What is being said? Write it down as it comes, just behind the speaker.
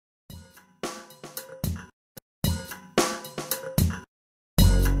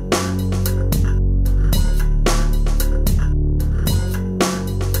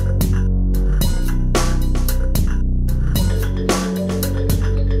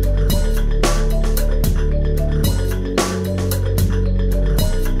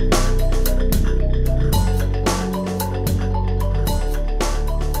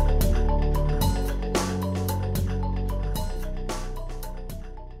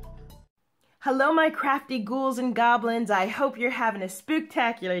Hello, my crafty ghouls and goblins. I hope you're having a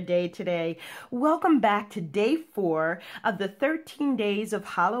spooktacular day today. Welcome back to day 4 of the 13 Days of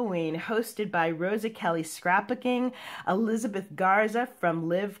Halloween, hosted by Rosa Kelly Scrapbooking, Elizabeth Garza from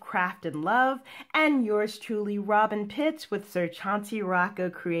Live, Craft, and Love, and yours truly, Robyn Pitts with Sir Chauncey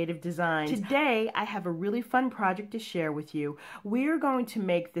Rocco Creative Designs. Today, I have a really fun project to share with you. We're going to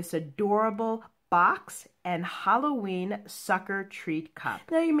make this adorable box and Halloween sucker treat cup.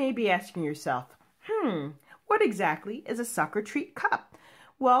 Now you may be asking yourself, what exactly is a sucker treat cup?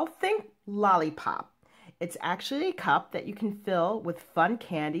 Well, think lollipop. It's actually a cup that you can fill with fun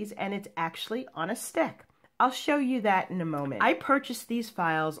candies, and it's actually on a stick. I'll show you that in a moment. I purchased these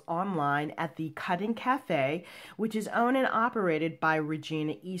files online at the Cutting Cafe, which is owned and operated by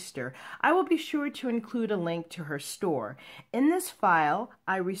Regina Easter. I will be sure to include a link to her store. In this file,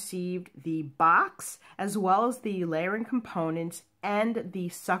 I received the box as well as the layering components and the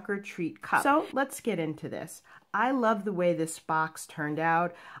sucker treat cup. So let's get into this. I love the way this box turned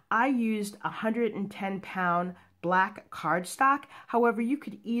out. I used 110-pound black cardstock. However, you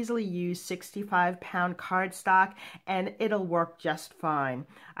could easily use 65-pound cardstock and it'll work just fine.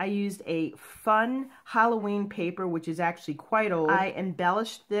 I used a fun Halloween paper, which is actually quite old. I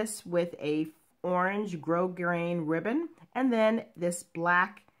embellished this with a orange grosgrain ribbon and then this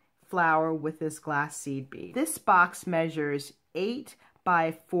black flower with this glass seed bead. This box measures 8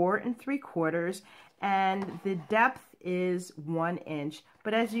 by 4 3/4 and the depth is 1 inch.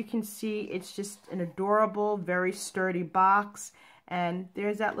 But as you can see, it's just an adorable, very sturdy box. And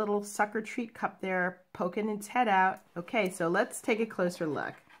there's that little sucker treat cup there poking its head out. Okay, so let's take a closer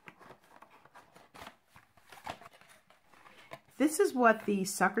look. This is what the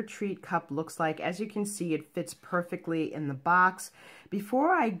sucker treat cup looks like. As you can see, it fits perfectly in the box.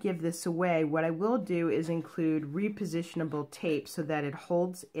 Before I give this away, what I will do is include repositionable tape so that it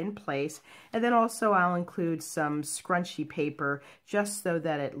holds in place. And then also I'll include some scrunchy paper just so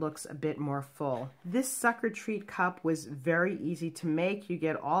that it looks a bit more full. This sucker treat cup was very easy to make. You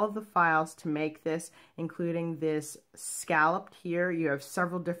get all of the files to make this, including this scalloped here. You have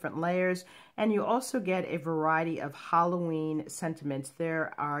several different layers. And you also get a variety of Halloween sentiments.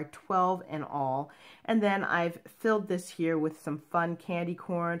 There are 12 in all. And then I've filled this here with some fun candy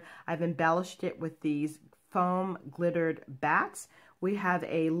corn. I've embellished it with these foam glittered bats. We have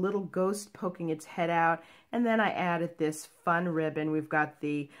a little ghost poking its head out, and then I added this fun ribbon. We've got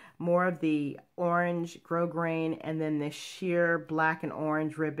the more of the orange grosgrain and then this sheer black and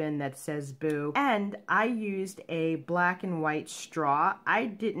orange ribbon that says boo. And I used a black and white straw. I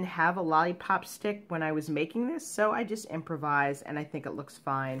didn't have a lollipop stick when I was making this, so I just improvised and I think it looks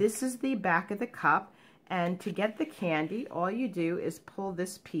fine. This is the back of the cup, and to get the candy, all you do is pull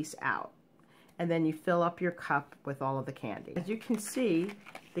this piece out. And then you fill up your cup with all of the candy. As you can see,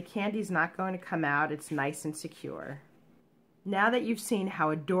 the candy's not going to come out. It's nice and secure. Now that you've seen how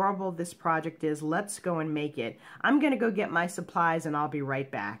adorable this project is, let's go and make it. I'm going to go get my supplies and I'll be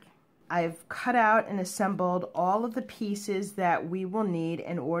right back. I've cut out and assembled all of the pieces that we will need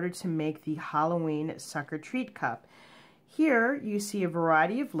in order to make the Halloween sucker treat cup. Here you see a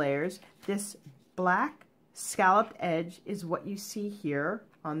variety of layers. This black scalloped edge is what you see here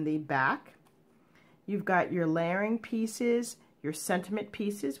on the back. You've got your layering pieces, your sentiment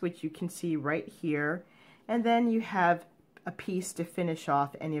pieces, which you can see right here, and then you have a piece to finish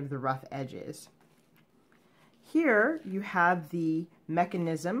off any of the rough edges. Here you have the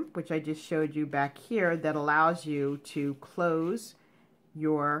mechanism, which I just showed you back here, that allows you to close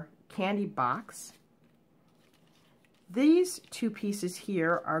your candy box. These two pieces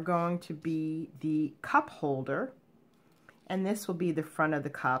here are going to be the cup holder, and this will be the front of the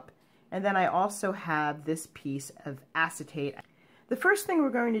cup. And then I also have this piece of acetate. The first thing we're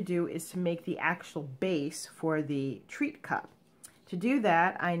going to do is to make the actual base for the treat cup. To do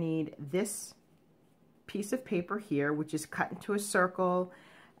that, I need this piece of paper here, which is cut into a circle,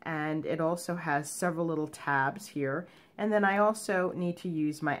 and it also has several little tabs here. And then I also need to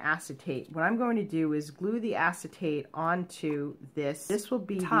use my acetate. What I'm going to do is glue the acetate onto this. This will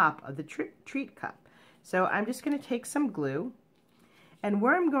be the top of the treat cup. So I'm just going to take some glue. And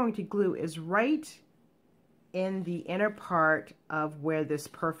where I'm going to glue is right in the inner part of where this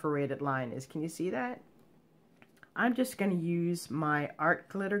perforated line is. Can you see that? I'm just going to use my art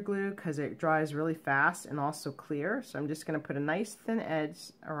glitter glue because it dries really fast and also clear. So I'm just going to put a nice thin edge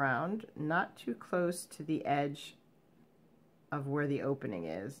around, not too close to the edge of where the opening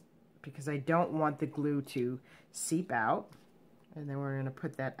is, because I don't want the glue to seep out. And then we're going to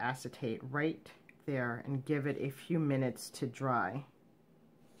put that acetate right there and give it a few minutes to dry.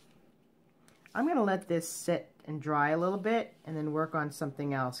 I'm going to let this sit and dry a little bit and then work on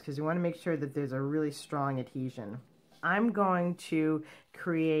something else because you want to make sure that there's a really strong adhesion. I'm going to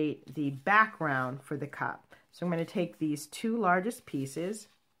create the background for the cup. So I'm going to take these two largest pieces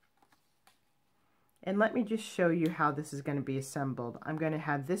and let me just show you how this is going to be assembled. I'm going to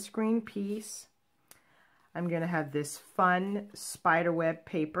have this green piece. I'm going to have this fun spiderweb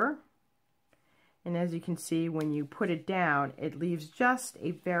paper. And as you can see, when you put it down, it leaves just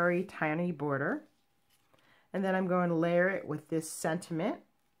a very tiny border. And then I'm going to layer it with this sentiment.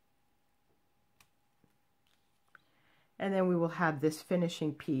 And then we will have this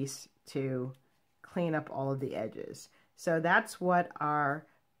finishing piece to clean up all of the edges. So that's what our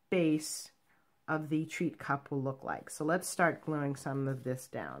base of the treat cup will look like. So let's start gluing some of this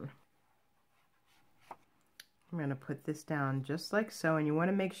down. I'm going to put this down just like so, and you want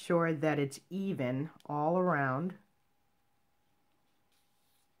to make sure that it's even all around.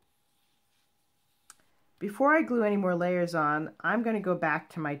 Before I glue any more layers on, I'm going to go back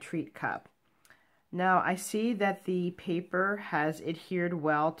to my treat cup. Now I see that the paper has adhered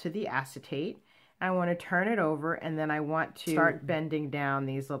well to the acetate. I want to turn it over, and then I want to start bending down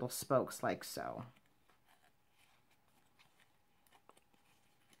these little spokes like so.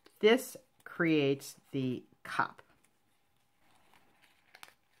 This creates the cup.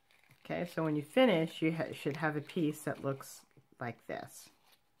 Okay, so when you finish, you should have a piece that looks like this.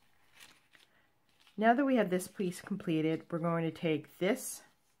 Now that we have this piece completed, we're going to take this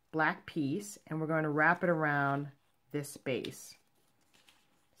black piece and we're going to wrap it around this base.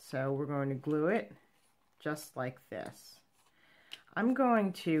 So we're going to glue it just like this. I'm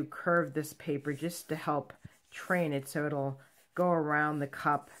going to curve this paper just to help train it so it'll go around the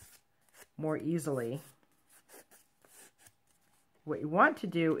cup more easily. What you want to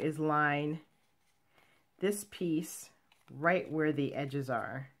do is line this piece right where the edges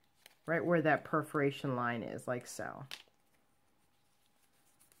are, right where that perforation line is, like so.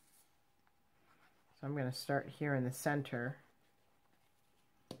 So I'm going to start here in the center.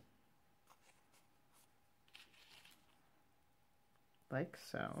 Like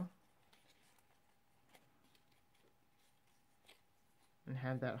so. And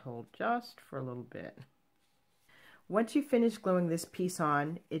have that hold just for a little bit. Once you finish gluing this piece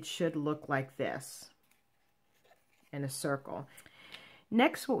on, it should look like this in a circle.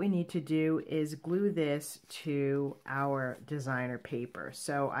 Next, what we need to do is glue this to our designer paper.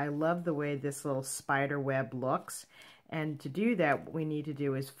 So I love the way this little spider web looks. And to do that, what we need to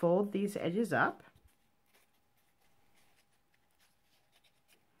do is fold these edges up.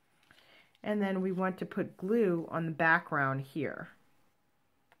 And then we want to put glue on the background here.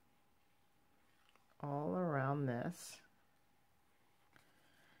 All around this.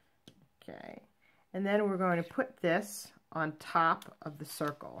 Okay. And then we're going to put this on top of the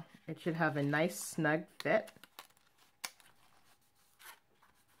circle. It should have a nice snug fit.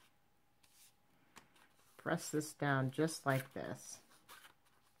 Press this down just like this.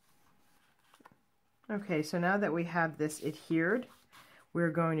 Okay, so now that we have this adhered,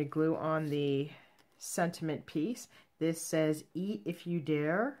 we're going to glue on the sentiment piece. This says, "Eat if you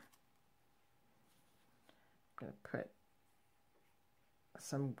dare." I'm going to put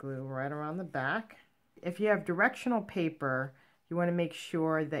some glue right around the back. If you have directional paper, you want to make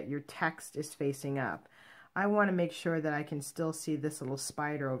sure that your text is facing up. I want to make sure that I can still see this little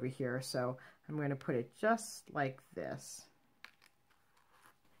spider over here, so I'm going to put it just like this.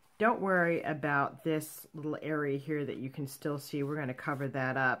 Don't worry about this little area here that you can still see. We're going to cover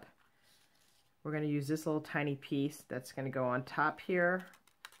that up. We're going to use this little tiny piece that's going to go on top here.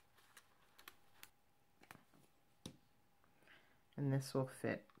 And this will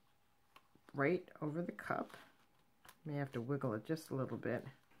fit right over the cup. May have to wiggle it just a little bit.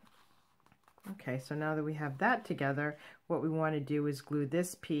 Okay, so now that we have that together, what we want to do is glue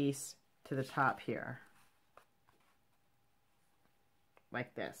this piece to the top here.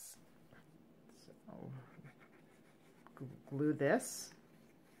 Like this. So glue this.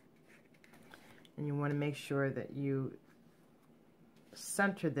 And you want to make sure that you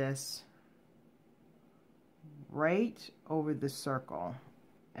center this right over the circle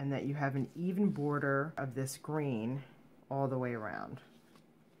and that you have an even border of this green all the way around.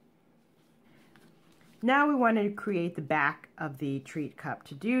 Now we want to create the back of the treat cup.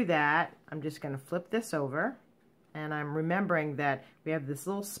 To do that, I'm just going to flip this over, and I'm remembering that we have this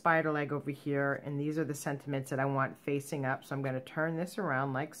little spider leg over here, and these are the sentiments that I want facing up, so I'm going to turn this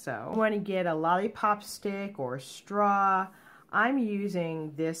around like so. I want to get a lollipop stick or a straw. I'm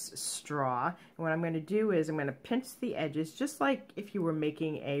using this straw, and what I'm going to do is I'm going to pinch the edges, just like if you were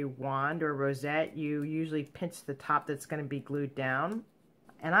making a wand or a rosette, you usually pinch the top that's going to be glued down.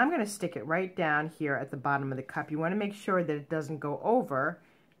 And I'm going to stick it right down here at the bottom of the cup. You want to make sure that it doesn't go over,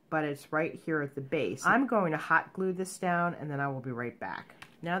 but it's right here at the base. I'm going to hot glue this down, and then I will be right back.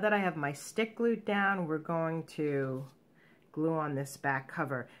 Now that I have my stick glued down, we're going to glue on this back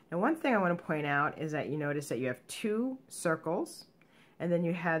cover. Now, one thing I want to point out is that you notice that you have 2 circles, and then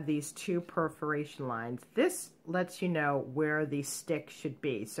you have these 2 perforation lines. This lets you know where the stick should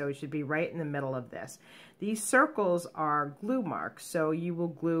be, so it should be right in the middle of this. These circles are glue marks, so you will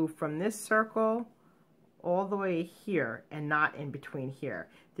glue from this circle all the way here and not in between here.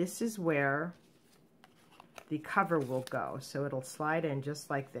 This is where the cover will go, so it'll slide in just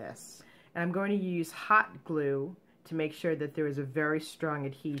like this. And I'm going to use hot glue to make sure that there is a very strong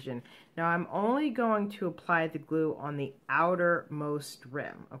adhesion. Now I'm only going to apply the glue on the outermost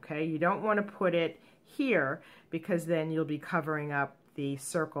rim, okay? You don't want to put it here because then you'll be covering up the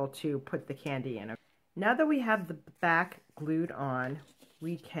circle to put the candy in. Now that we have the back glued on,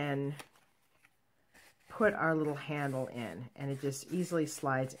 we can put our little handle in, and it just easily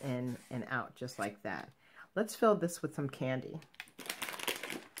slides in and out just like that. Let's fill this with some candy.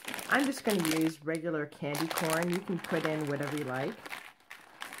 I'm just going to use regular candy corn. You can put in whatever you like.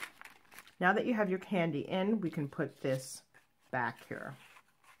 Now that you have your candy in, we can put this back here.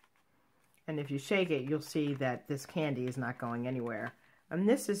 And if you shake it, you'll see that this candy is not going anywhere. And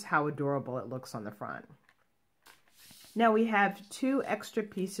this is how adorable it looks on the front. Now we have 2 extra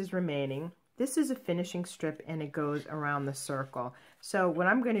pieces remaining. This is a finishing strip and it goes around the circle. So what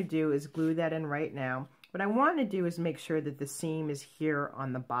I'm going to do is glue that in right now. What I want to do is make sure that the seam is here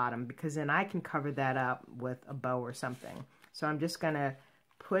on the bottom, because then I can cover that up with a bow or something. So I'm just going to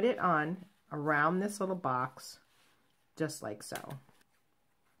put it on around this little box, just like so. I'm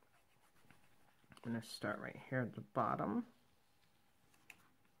going to start right here at the bottom.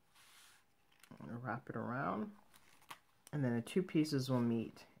 I'm going to wrap it around, and then the 2 pieces will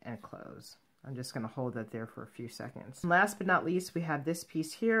meet and close. I'm just going to hold that there for a few seconds. And last but not least, we have this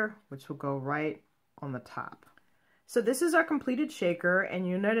piece here, which will go right on the top. So this is our completed shaker, and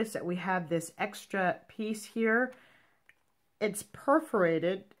you notice that we have this extra piece here. It's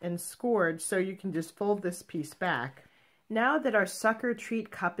perforated and scored, so you can just fold this piece back. Now that our sucker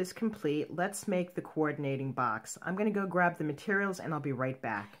treat cup is complete, let's make the coordinating box. I'm going to go grab the materials and I'll be right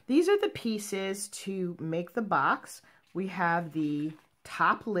back. These are the pieces to make the box. We have the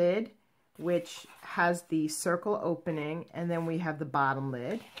top lid, which has the circle opening, and then we have the bottom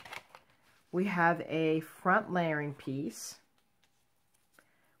lid. We have a front layering piece.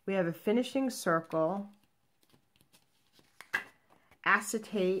 We have a finishing circle,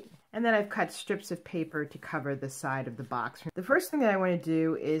 acetate, and then I've cut strips of paper to cover the side of the box. The first thing that I want to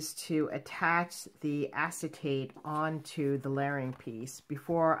do is to attach the acetate onto the layering piece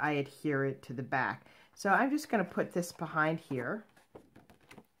before I adhere it to the back. So I'm just going to put this behind here,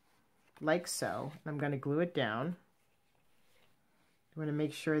 like so. I'm going to glue it down. You want to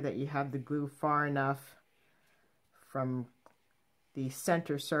make sure that you have the glue far enough from the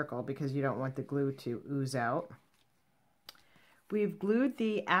center circle because you don't want the glue to ooze out. We've glued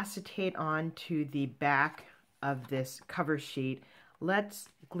the acetate onto the back of this cover sheet. Let's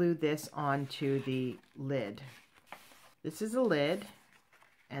glue this onto the lid. This is a lid,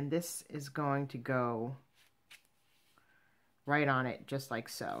 and this is going to go right on it, just like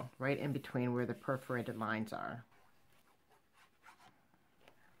so, right in between where the perforated lines are.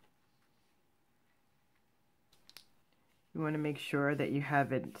 You want to make sure that you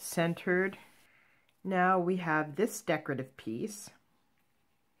have it centered. Now we have this decorative piece,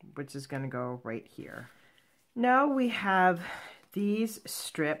 which is going to go right here. Now we have these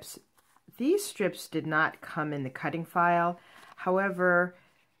strips. These strips did not come in the cutting file. However,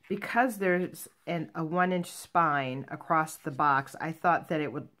 because there's a 1-inch spine across the box, I thought that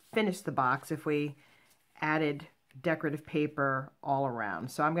it would finish the box if we added decorative paper all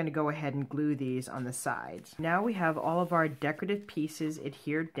around. So I'm going to go ahead and glue these on the sides. Now we have all of our decorative pieces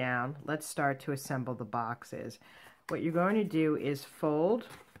adhered down. Let's start to assemble the boxes. What you're going to do is fold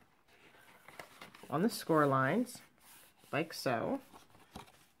on the score lines, like so.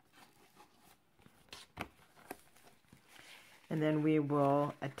 And then we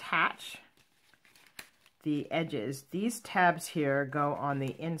will attach the edges. These tabs here go on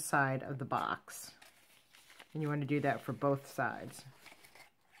the inside of the box. And you want to do that for both sides.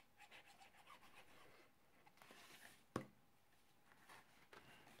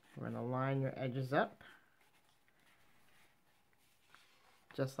 We're going to line your edges up,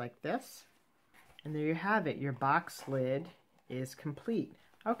 just like this. And there you have it. Your box lid is complete.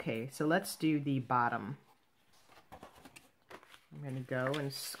 Okay, so let's do the bottom. I'm going to go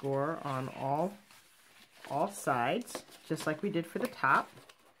and score on all sides, just like we did for the top.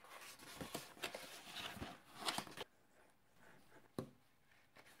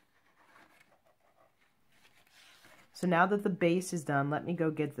 So now that the base is done, let me go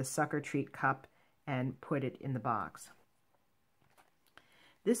get the sucker treat cup and put it in the box.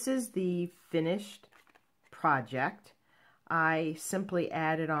 This is the finished project. I simply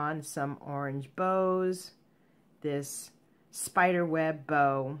added on some orange bows, this spider web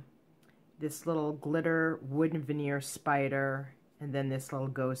bow, this little glitter wooden veneer spider, and then this little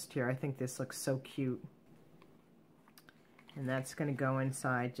ghost here. I think this looks so cute. And that's going to go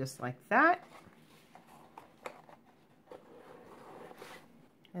inside just like that.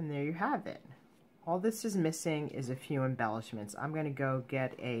 And there you have it. All this is missing is a few embellishments. I'm going to go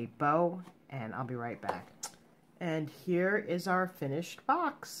get a bow and I'll be right back. And here is our finished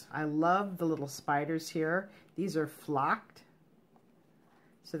box. I love the little spiders here. These are flocked,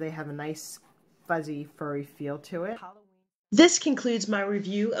 so they have a nice fuzzy furry feel to it. This concludes my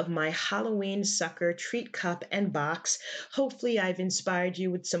review of my Halloween sucker treat cup and box. Hopefully I've inspired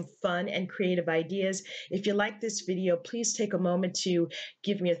you with some fun and creative ideas. If you like this video, please take a moment to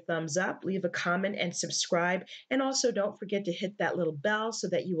give me a thumbs up, leave a comment, and subscribe. And also don't forget to hit that little bell so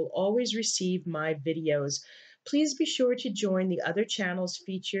that you will always receive my videos. Please be sure to join the other channels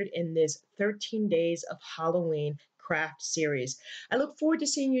featured in this 13 Days of Halloween craft series. I look forward to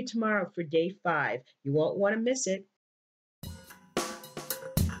seeing you tomorrow for day 5. You won't want to miss it.